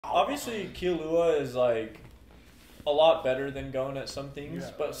obviously Killua is like a lot better than Gon at some things,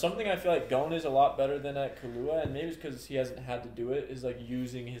 but something I feel like Gon is a lot better than at Killua, and maybe it's because he hasn't had to do it, is like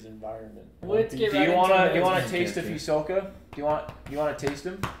using his environment. Do you wanna taste of Hisoka? Do you wanna taste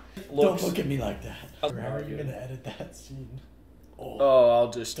him? Don't look at me like that. How are you gonna edit that scene? I'll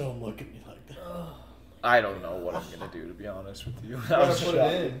just don't look at me like that. I don't know what I'm gonna do, to be honest with you. Put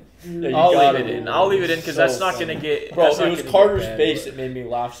it in. Yeah, I'll leave it in. I'll leave it in because that's not gonna get. Bro, it was Carter's face that made me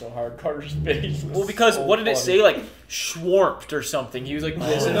laugh so hard. Carter's face. Well, because what did it say? Like schwarped or something. He was like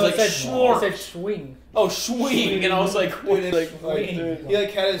this. And it said schwarped. It said swing. Oh, swing, and I was like, what? He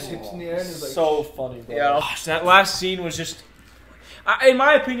like had his hips in the air and it was like so funny, bro. Yeah, that last scene was just. In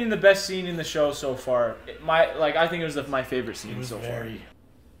my opinion, the best scene in the show so far. I think it was my favorite scene so far.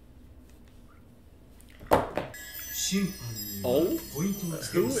 Oh,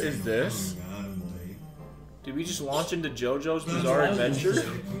 who is this? Did we just launch into JoJo's Bizarre Adventure?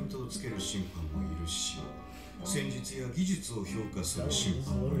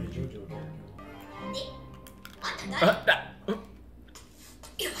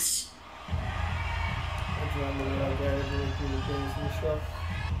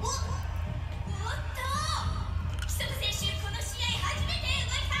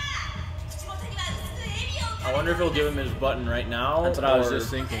 I wonder if he'll give him his button right now. That's what I was just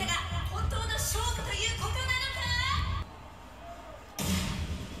thinking.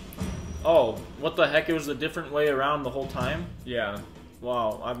 Oh, what the heck? It was a different way around the whole time? Yeah.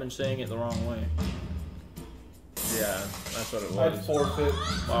 Wow, I've been saying it the wrong way. Yeah, that's what it was. I'd forfeit.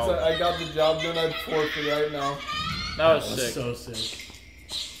 Wow. I got the job done, I'd forfeit right now. That was sick. So sick.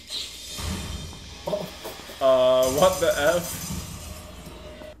 What the F?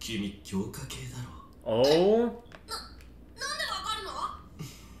 Oh?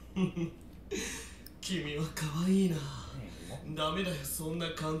 君は可愛いな。ダメだよ、そんな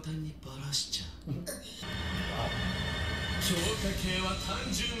簡単にバラしちゃ。強化系は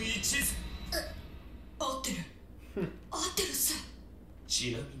単純一途。合ってる。合ってるっす。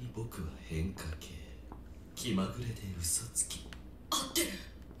ちなみに僕は変化系。気まぐれで嘘つき。合ってる。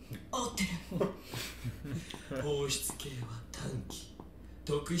合ってる。放出系は短期。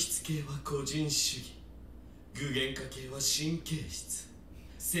特質系は個人主義。具現化系は神経質。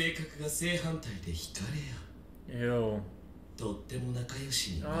性格が正反対で惹かれ合う。Ew. とっても仲良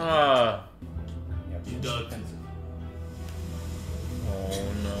しになる。Ah. だから。Oh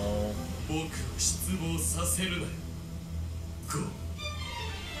no. 僕を失望させるなよ。Go.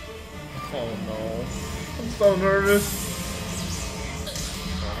 Oh no. I'm so nervous.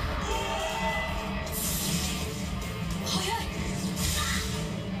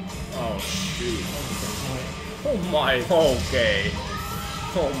 Oh shoot. Oh my. Okay.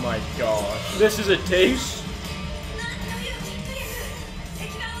 Oh my gosh. This is a taste?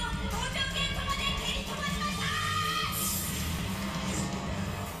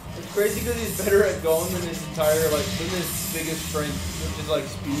 It's crazy because he's better at Gon than his biggest strength, which is like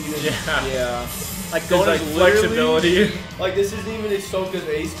speed and yeah. Like Gon like flexibility. Like this isn't even Hisoka's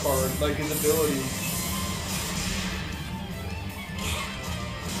ace card, like his ability.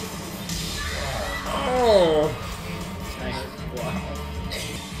 Oh. Wow.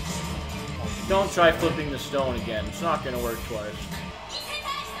 Don't try flipping the stone again. It's not gonna work twice.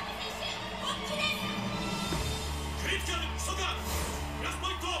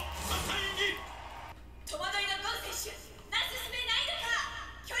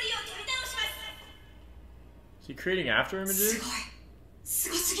 Is he creating after images?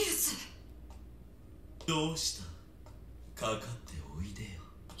 どうした？かかっておいでよ。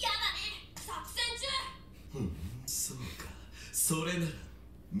やだね、作戦中。そうか。それなら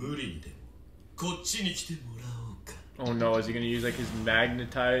無理にでもこっちに来てもらおうか。Oh no, is he gonna use like his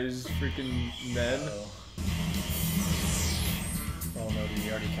magnetized freaking men? Oh no, did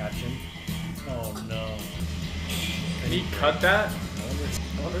he already catch him? Oh no. Can he cut that? I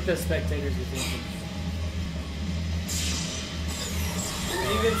wonder if the spectators are thinking.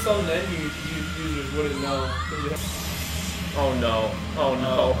 Even some then users wouldn't know. Oh no. Oh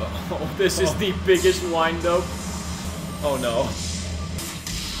no. Oh, this is the biggest wind up. Oh no.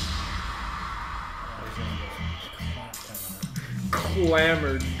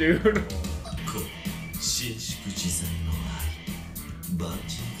 Clamored, dude. Well,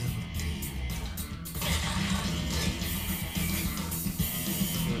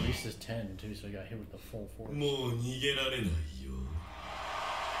 at least it's 10 too, so he got hit with the full force.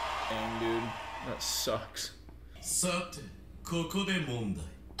 Dang, dude. That sucks. さて、ここで問題。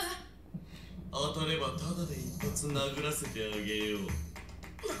当たればただで一発殴らせてあげよう。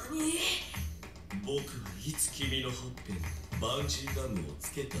何？僕はいつ君のほっぺにバンジーガムを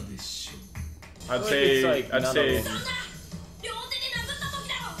つけたでしょう。 I'd say, like I'd none say, of them. 両手で殴った時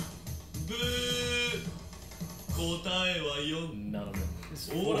だろ。ブー。答えは4。 None of them.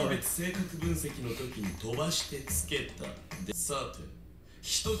 オーラ別性格分析の時に飛ばしてつけた。でさて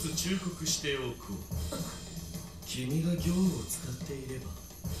一つ忠告しておこう。君が行を使っていれば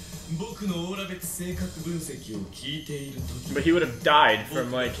僕のオーラ別性格分析を聞いている時 but he would have died 僕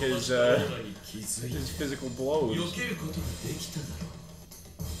from が like 飛ば his したオーラに気づい his て physical 避 blows. けることができただろ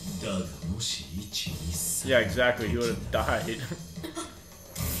う。だがもし123 Yeah, exactly. He would have died.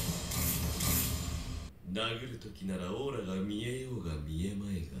 殴るときならオーラが見えようが見え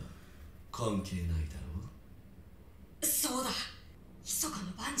まいが関係ないだろう。そうだ。ヒソカの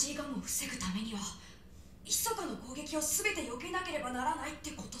バンジーガムを防ぐためにはヒソカの攻撃を全て避けなければならないっ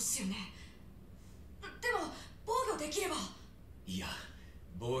てことっすよね。でも防御できれば。いや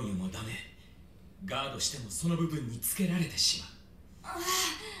防御もダメ。ガードしてもその部分につけられてしまう。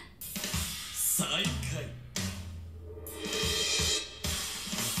再開。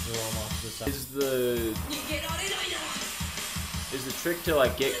 Throw him off to the side. Is the 逃げられないなら。 is the trick to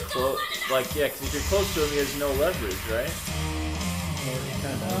like get close? Like yeah, because if you're close to him, he has no leverage, right? I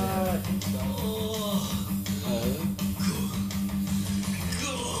think so.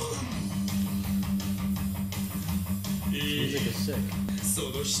 Music is sick. そ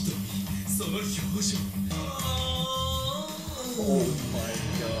の瞳、その表情。 Oh my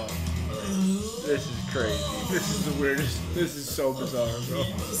god. This is crazy. This is the weirdest. This is so bizarre, bro.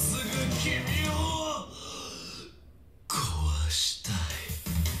 今すぐ君を壊したい。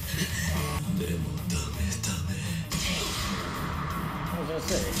でもダメダメ。 What was I gonna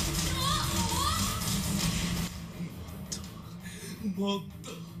say? もっ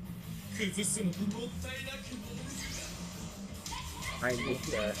と崩すのもったいなくなる。 I what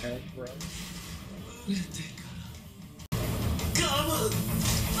the heck, bro? 我慢。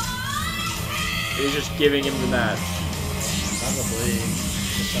 He's just giving him the match. Probably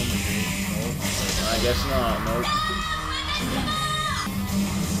to some degree. No. I guess not. Nope.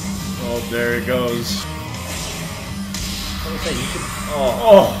 Oh, there it goes. I was gonna say, you could.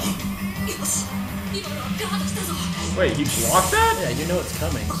 Oh, よし、今のはガードしたぞ。 oh. Wait, he blocked that? Yeah, you know it's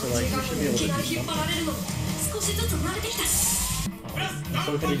coming, so like you should be able to いき do なり引っ張 something. られるの少しずつ慣れてきたし。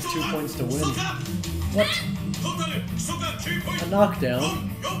 Hisoka needs 2 points to win. What? A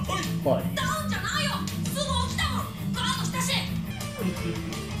knockdown? Buddy. ダウンじゃないよ。すぐ起きたもん。ガードしたし。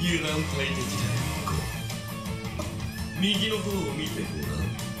油断大敵だよ。右の方を見てごらん。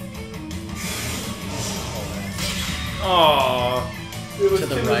 Oh, It was To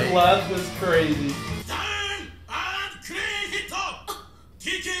to the the right. left was crazy. ターンアンドクレインヒット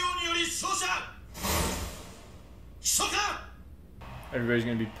TKO により勝者ヒソカ everybody's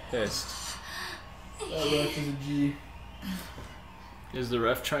gonna be pissed. That ref is a G. Is the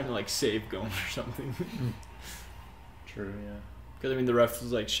ref trying to like save Gon or something? True, yeah. Because I mean, the ref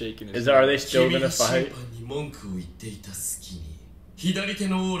was like shaking his. Are they still 君 gonna が審 fight? 判に文句を言っていた隙に左手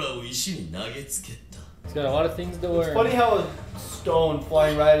のオーラを石に投げつけた。 He's got a lot of things to It's learn. funny how a stone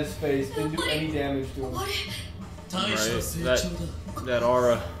flying right at his face didn't do any damage to him. あれ。大した成長だ。 That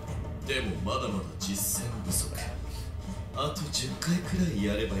aura. でもまだまだ実践不足。あと10回くらい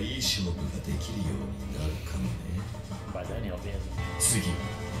やればいい勝負ができるようになるかもね。 By then he'll be in. 次、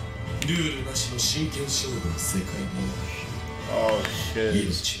ルールなしの真剣勝負の世界 Oh に shit.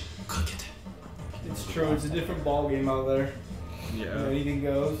 命をかけて。 It's true, it's a different ball game out there. Yeah. Anything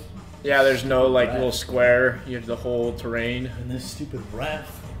goes. Yeah, there's no like little square. You have the whole terrain. And this stupid ref.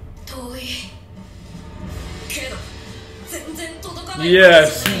 遠い。けど全然届かない。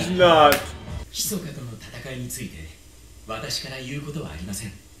 Yes, he's not. ヒソカとの戦いについて私から言うことはありませ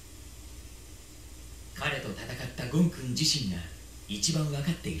ん。彼と戦ったゴン君自身が一番分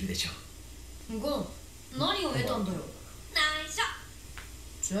かっているでしょう。ゴン、何を得たんだよ。内緒。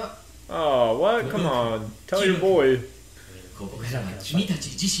じゃあ。 Oh, what? Come on. Tell your boy. ここからは君たち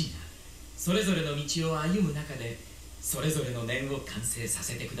自身がそれぞれの道を歩む中でそれぞれの念を完成さ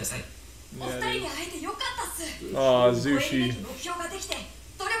せてください。お二人に会えてよかったっす。 Oh, 超えるべ Zushi. き目標ができて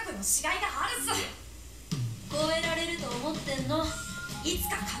努力のしがいがあるっす。超えられると思ってんの。いつ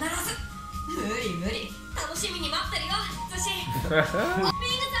か必ず。無理無理。楽しみに待ってるよ、寿司。ビングさ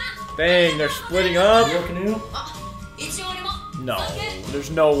ん。 Dang, they're splitting up. Your canoe? あ、一応にも。 No,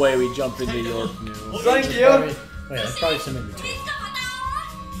 there's no way we jump into your canoe. Thank There's you! probably, wait, there's probably some in い between. つかま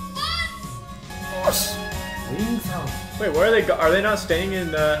た。 Wings out. Wait, where are they? Are they not staying in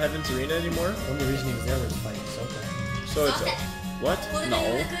Heaven's Arena anymore? The only reason he was there was fighting Hisoka. So it's what? No,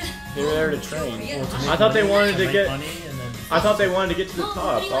 they were there to train. Or to I thought they money, wanted to make get. money and then I thought they wanted to get to the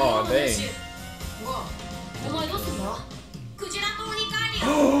top. Oh dang. お前どうすんだ。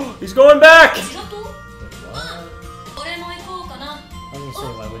He's going back! ありがとう。俺も行こうかな。 I was gonna say,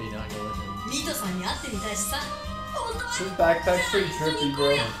 why would he not go with him? ミトさんに会ってみたいしさ。本当は His backpack's pretty drippy,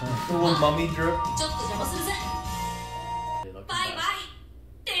 bro. The little mummy drip. ちょっと邪魔するぜ。 They look バイバイ。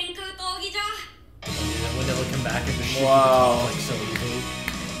天空闘技場。 When they look him back and just Wow. like so easily.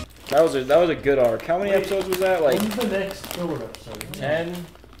 That was a good arc. How many episodes was that? Like When's the next filler episode? 10?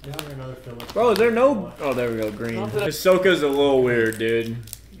 Isn't there another filler? Bro, is there no? Oh, there we go. Green. Hisoka's a little weird, dude.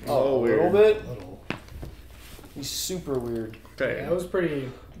 A little bit. Little. He's super weird. Okay. That was pretty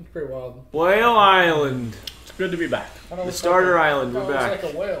wild. Whale Island. It's good to be back. The starter island. We're back.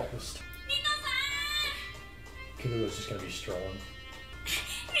 Like a whale. Killua's just gonna be strolling.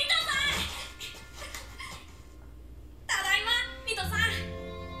 ただいま、ミトさん。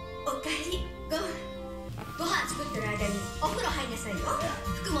おかえり、ゴン。ご飯作ってる間にお風呂入んなさいよ。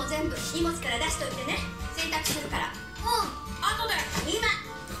服も全部荷物から出しといてね。洗濯するから。後で。今。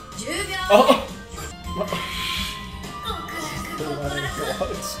10秒。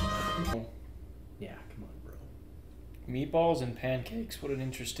Yeah, come on, bro. Meatballs and pancakes. What an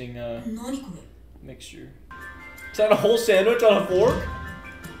interesting 何これ。 mixture. Is that a whole sandwich on a fork?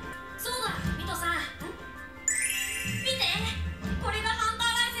 そうだ、ミトさん。見て、これがハンター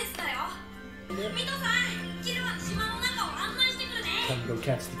ライセンスだよ。ミトさん、キルは島の中を案内してくるね。 Time to go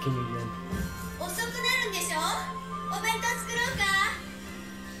catch the king again. 遅くなるんでしょ。お弁当作ろうか。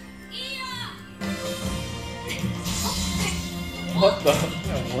いいよ。 What the?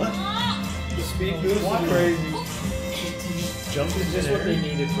 What? The speed boost is crazy. Jumped in Just what they there.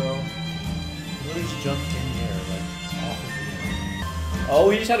 needed, bro. Literally just jumped in there, like off of Oh,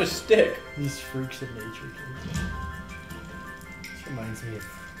 he just had a stick. the These freaks of nature. This reminds me of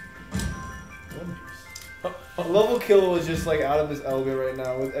One Piece. Level Killua is just like out of his element right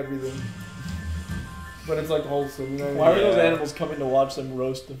now with everything. But it's like wholesome, you know what Why I mean? are those animals coming to watch them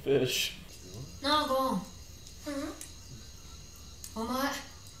roast the fish? なあゴン。お前、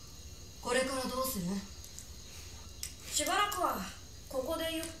これからどうする？しばらくはここ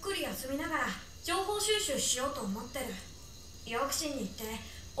でゆっくり休みながら情報収集しようと思ってる。ヨークシンに行って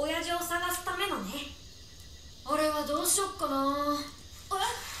親父を探すためのね。俺はどうしよっかな。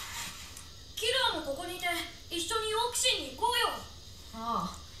キルアもここにいて一緒にヨークシンに行こうよ。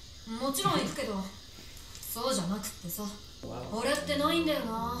ああ、もちろん行くけどそうじゃなくってさ、俺ってないんだよ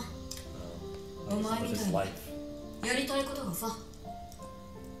な。お前みたいにやりたいことがさ。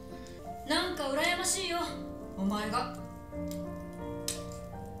なんか羨ましいよ、お前が。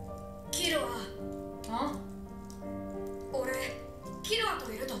キルア、俺、キルア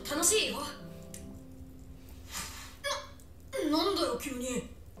といると楽しいよ。なんだよ急に。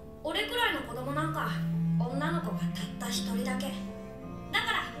俺くらいの子供なんか女の子がたった一人だけだ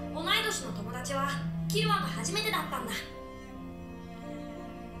から、同い年の友達はキルアが初めてだったんだ。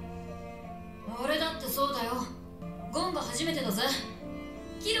俺だってそうだよ。ゴンが初めてだぜ。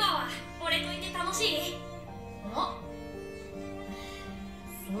キルアは俺といて楽しい？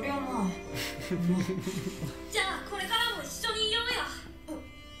そりゃまあじゃあこれからも一緒にいようよ。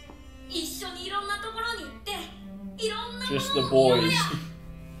一緒にいろんなところに行っていろんなも Just the のを見ようよ。 boys.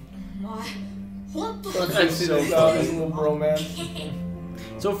 お前、ほんと That's だ。 so his little bromance.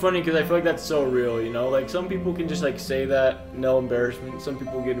 So funny because I feel like that's so real, you know? Like some people can just like say that, no embarrassment. Some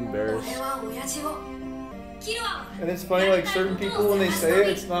people get embarrassed. 俺は親父を。キルアは And it's funny, like certain people when they say it,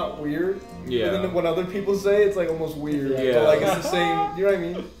 it's not weird. Yeah. But then when other people say it, it's like almost weird. Yeah. But like it's the same. You know what I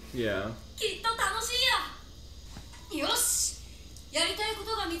mean? Yeah. きっと楽しいよ。よし、やりたいこ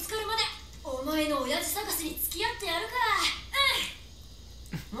とが見つかるまでお前の親父探しに付き合ってやるか。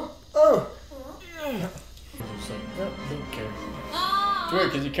Oh. Just like, no, don't care. It's weird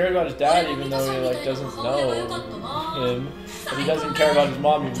because he cared about his dad even though he like doesn't know him. But he doesn't care about his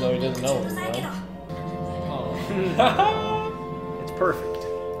mom even though he doesn't know him, right? It's perfect.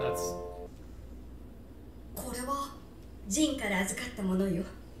 That's これはジンから預かったものよ。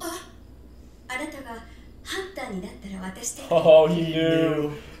あなたがハンターになったら渡して。 Oh, he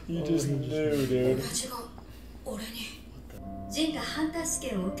knew. He just knew, dude. 親父が俺に。ジンがハンター試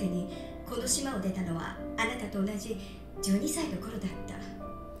験を受けにこの島を出たのはあなたと同じ12歳の頃だった。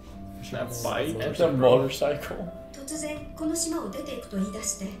 That bike. It's a motorcycle. 突然この島を出ていくと言い出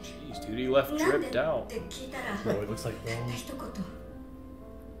して。 Jeez, dude, he left なんで tripped っ out. て聞いたら。 bro, it looks like たった bones. 一言。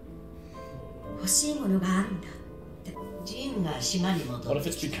欲しいものがあるんだって。ジンが島に戻って What if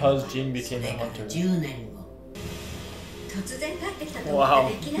it's because Jin became a hunter? 10年後突然帰ってきたと思ったら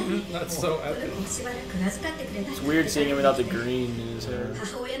いきなり。 That's so この epic. 子しばらく預かってくれない。 It's weird seeing him without the green in his hair.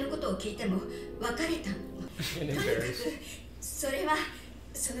 母親のことを聞いても別れた。とにかくそれは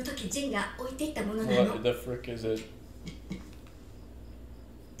その時ジンが置いていったものなの。 What the frick is it?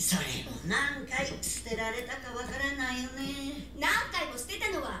 それも何回捨てられたかわからないよね。何回も捨てた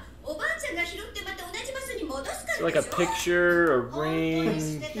のはおばあちゃんが拾ってまた同じ場所に戻すか So ら like で a しょ。 picture or 本当に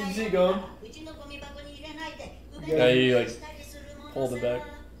ring. 捨てた Easy よ go. うちのゴミ箱に入れないで。 Yeah, you, like, したりするもの pull it さ。 back.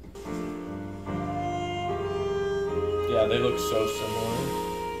 Yeah, they look so similar.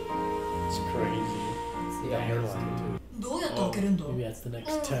 It's crazy. It's the hairline, どうやって開けるんだ too. Maybe that's the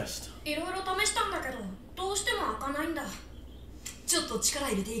next test. いろいろ試したんだけどどうしても開かないんだ。ちょっと力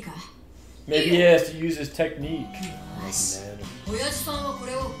入れていいか。 Maybe he has to use his technique. よし。 Man. 親父さんはこ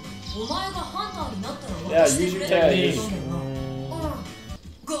れをお前がハンターになったら渡してくれって Yeah, 言 use った your んだよな。う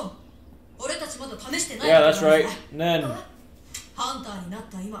ん。ゴン、俺たちまだ試してない Yeah, わ that's けなんだ right. ぜ Nen. ハンターになっ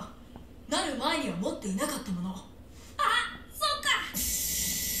た今、なる前には持っていなかったもの。あ、そうか。ハ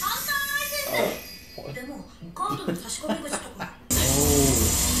ンターライセンス。でもカードの差し込み口とか。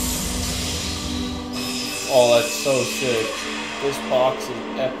 Oh, that's so sick. This box is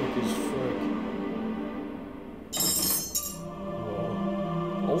epic as frick.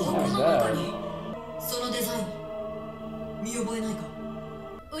 Whoa. Oh 箱 my の中 god. にそのデザイン見覚えないか。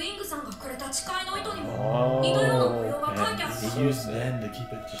ウイングさんがくれた誓いの糸にも似たような模様が書いてある。 He used then to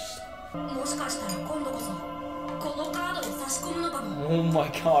keep it just. もしかしたら今度こそこのカードを差し込むのかも。 Oh my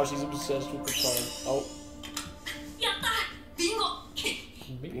gosh, he's obsessed with the card. Oh, やったビンゴ。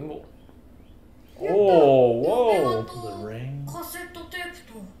 bingo. Oh, 指輪 whoa. と The ring. カセットテープ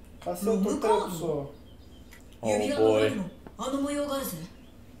と Cassette tape, so. Oh 指輪の裏 boy. にもあの模様があるぜ。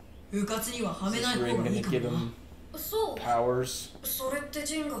うかつにははめ Is ない this 方 ring がい gonna いか give もな。 him そう powers? それって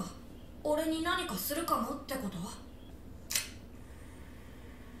ジンが俺に何かするかもってこと？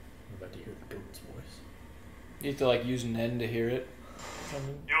 I'm about to hear the goat's voice. You have to like use Nen to hear it.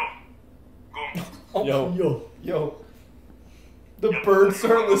 Yo. Yo. Yo. The birds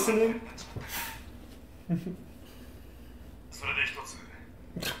start listening. それで一つ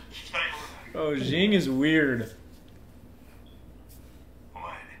聞きたいことがある。 Oh, Jing is weird. お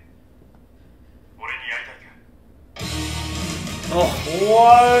前俺に会いたいか。 Oh,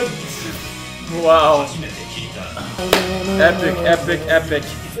 what? Wow. 初めて聞いた。 Epic, epic, epic.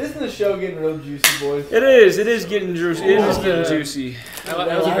 Isn't the show getting real juicy, boys? It is. It is getting juicy. It is getting juicy. That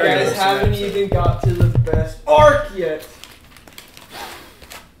was a You very guys good haven't episode. even got to the best arc yet.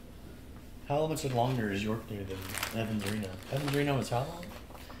 How much longer is York near than Evan's Arena? Evan's Arena was how long?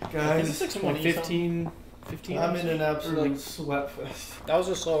 I think Guys, it's like 20, 20 15, 15. I'm in an absolute like- sweat fest. That was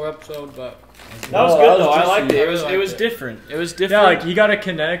a slow episode, but That was No, good that was though. I juicy. liked it. It I was really it was liked it. different. It was Yeah, different. like you gotta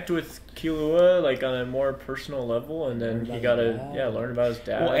connect with Killua like on a more personal level, and then Learn he about gotta his dad. learn about his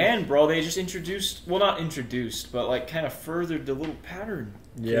dad. Well, and bro, they just introduced. Well, not introduced, but like kind of furthered the little pattern.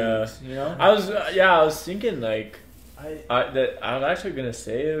 Yeah. things, you know. I was thinking like I was actually gonna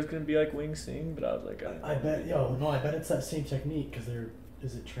say it was gonna be like Wing Sing, but I was like I bet, I bet it's that same technique because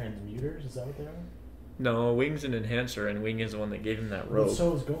is it transmuters? Is that what they are? no, Wing's an enhancer, and Wing is the one that gave him that Well, rope.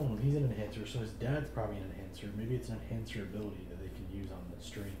 so is Gon. He's an enhancer, so his dad's probably an enhancer. Maybe it's an enhancer ability that they can use on the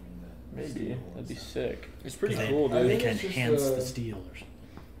string and the Maybe steel and that'd be stuff. sick. It's pretty 'Cause cool, they, dude. They think can it's just, enhance the steel or something.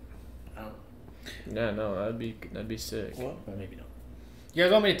 I don't know, Yeah, no, that'd be sick. but maybe not. you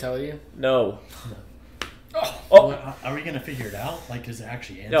guys want me to tell you? No, Oh, oh are we gonna figure it out? Like, does it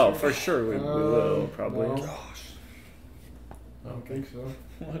actually answer? no, for sure we will probably. No. I don't think so.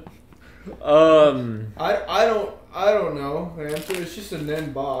 I don't know, man. So it's just a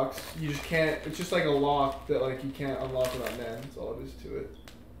Nen box. You just can't. It's just like a lock that like you can't unlock without Nen. That's all it is to it.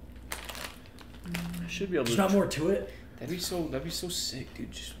 I should be able There's to. not more to it. That'd be so sick,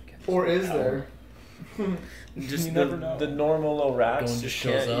 dude. Just get this Or is power. there? Just You the, never know. the normal little racks Gon just just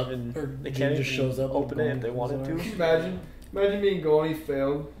shows can't up, even. or They Jin can't just even shows up open and it if they Gon wanted goes to. Imagine being Gon. He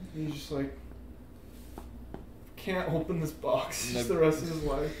failed. He's just like can't open this box just the rest of his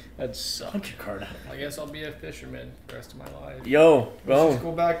life. That'd suck. Punch your card out. I guess I'll be a fisherman the rest of my life. Yo, Let's go. just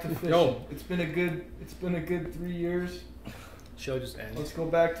go back to fishing. Yo. It's been a good 3 years. Show just ends. Let's go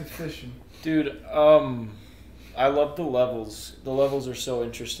back to fishing. Dude, I love the levels. The levels are so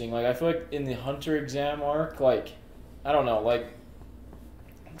interesting. Like I feel like in the Hunter exam arc, like I don't know, like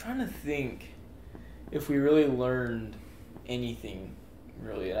I'm trying to think if we really learned anything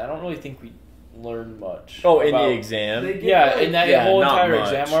really. And I don't really think we learned much. Oh, in about- the exam. They get, Yeah, like- in that Yeah, whole not entire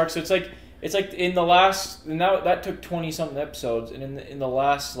much. exam arc. So it's like in the last, and that took 20 something episodes, and in the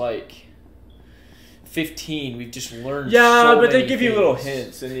last like 15, we've just learned. Yeah, so but they many give you little things.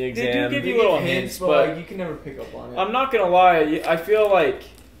 hints in the They exam. do give They you little give hints, but but like, you can never pick up on it. I'm not gonna lie. I feel like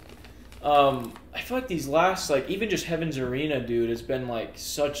these last like even just Heaven's Arena, dude, has been like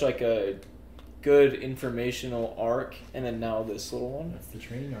such like a good informational arc, and then now this little one. That's the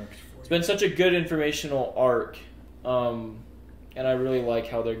training arcs for It's been such a good informational arc. and I really like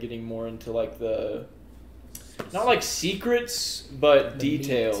how they're getting more into like the not like secrets, but The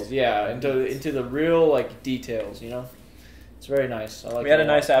details. meat. Yeah, into the real like details. You know, it's very nice. I like. We had it a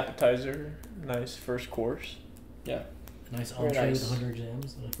lot. nice appetizer, nice first course. Nice Very entree nice. with 100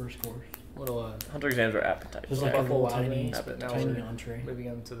 exams in the first course. Little Hunter exams are It was appetizers. like a Buffalo little Wild tiny, Wings, but now tiny we're entree. moving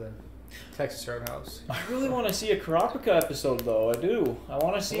into the Texas Roadhouse. I really want to see a Kurapika episode though. I do. I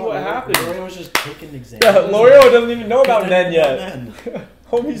want to see what happened. Lorio was just taking exams. Yeah, L'Oreal doesn't even know about Nen yet. Nen.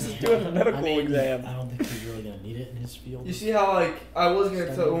 Homie's just doing the medical I mean, exam. I don't think he's really gonna need it in his field. You see how like I was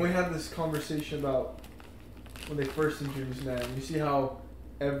gonna tell when we had this conversation about when they first introduced Nen. You see how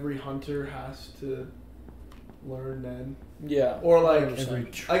every hunter has to learn Nen, Yeah. or like Every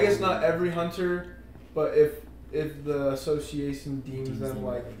I guess not true- every hunter, but if the association deems Deems them them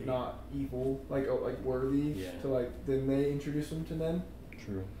like worthy. not evil, like worthy, Yeah. to like then they introduce them to Nen.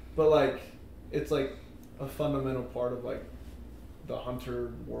 True. But like it's like a fundamental part of like the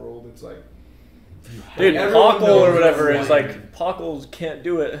hunter world. It's like Dude, everyone Pockle or knows whatever that's is why. like Pockles can't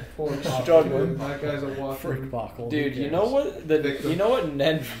do it. poor Struggling. That guy's a walking. Frick buckle. Dude, you know what you know what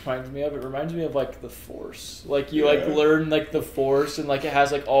Nen reminds me of? It reminds me of like the Force. Like you like Yeah. learn like the Force and like it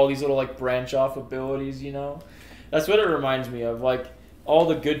has like all these little like branch off abilities, you know? That's what it reminds me of. Like all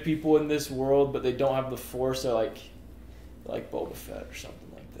the good people in this world, but they don't have the Force. They're like Boba Fett or something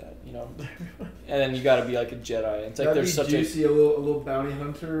like that, you know? And then you got to be like a Jedi. It's like That'd there's be such juicy, a little bounty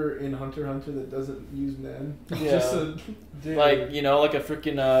hunter in Hunter x Hunter that doesn't use Nen. Yeah. Just a, dude, like you know like a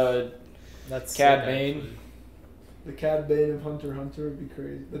freaking That's Cad sick, Bane. actually. the Cad Bane of Hunter x Hunter would be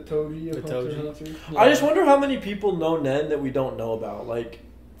crazy. The Toady of The Hunter Toady. x Hunter. I just wonder how many people know Nen that we don't know about. Like,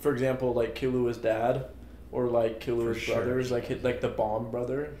 for example, like Killua's dad, or like Killua's For sure. brothers, like the Bomb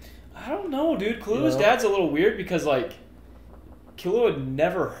brother. I don't know, dude. Killua's You know? dad's a little weird because like Killua had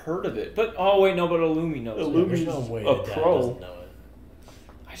never heard of it. But oh wait, no, but Illumi knows. Illumi- it. There's no way a the dad pro. doesn't know it.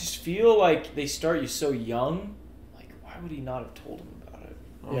 I just feel like they start you so young. Like, why would he not have told him about it?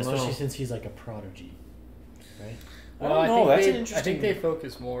 I Yeah, don't especially know. since he's like a prodigy, right? I don't know. That's an I interesting. think they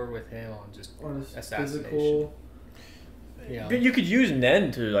focus more with him on just On his assassination. physical. Yeah. But you could use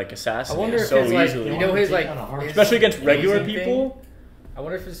Nen to like I assassinate wonder if so it's like easily. you know his like Take on a hard- his Especially against regular phasing people. thing? I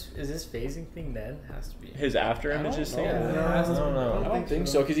wonder if is this phasing thing then has to be. His after I don't images know. thing. Yeah. I don't know. I don't think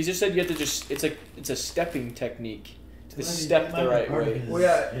so because he just said you have to just. It's a stepping technique to Well, step that the might be right part of way. his- Well,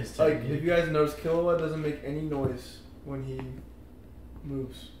 yeah, his like technique. if you guys notice, Killua doesn't make any noise when he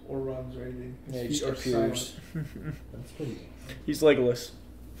moves or runs or anything. His Yeah, he feet just are appears. silent. That's pretty. He's Legolas.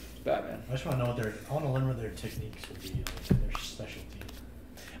 Batman. I just want to know what their. I want to learn what their techniques will be, like their specialty.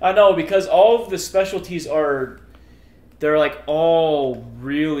 I know because all of the specialties they're like all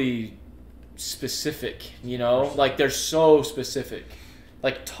really specific, you know? Like they're so specific.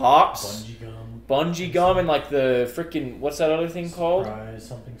 Like tops, bungee gum and like the freaking what's that other thing called? Surprise,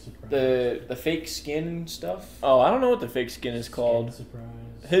 something surprise. The fake skin and stuff. Oh, I don't know what the fake skin is called. Skin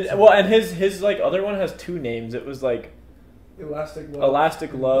surprise. His like other one has two names. It was like Elastic Love.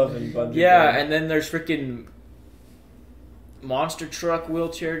 Elastic Love and Bungee Yeah, Gum. and then there's freaking monster truck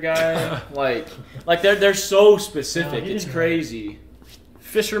wheelchair guy. like they're so specific. No, he It's didn't crazy.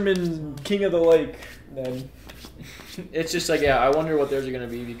 Fisherman King of the Lake. Then It's just like, yeah, I wonder what theirs are going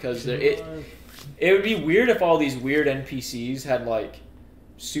to be because it would be weird if all these weird NPCs had like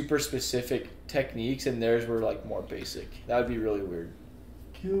super specific techniques and theirs were like more basic. That would be really weird.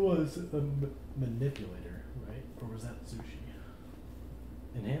 Killua is a manipulator, right? Or was that Zushi?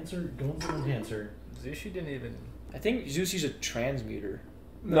 Enhancer? Gon's an enhancer. Zushi didn't even. I think Zushi's a transmuter.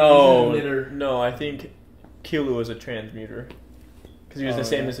 no, he's a knitter. no, I think Killua is a transmuter because he was the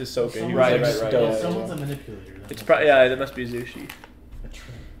same as Hisoka. He was Right, like right. stone. Yeah, Someone's a manipulator. That It's must probably be- yeah, that must be Zushi.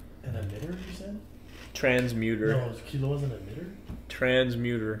 An emitter, you said? Transmuter. No, Killua's an emitter?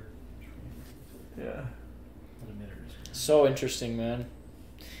 Transmuter. Yeah. What emitter is So interesting, man.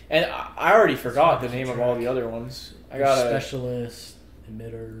 And I already forgot the name of all the other ones. I got Specialist,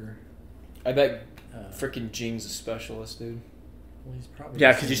 emitter. I bet Uh, freaking Jing's a specialist, dude. well, he's probably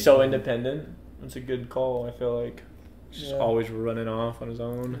Yeah, the because he's same so thing. independent. That's a good call. I feel like just Yeah. always running off on his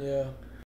own. Yeah.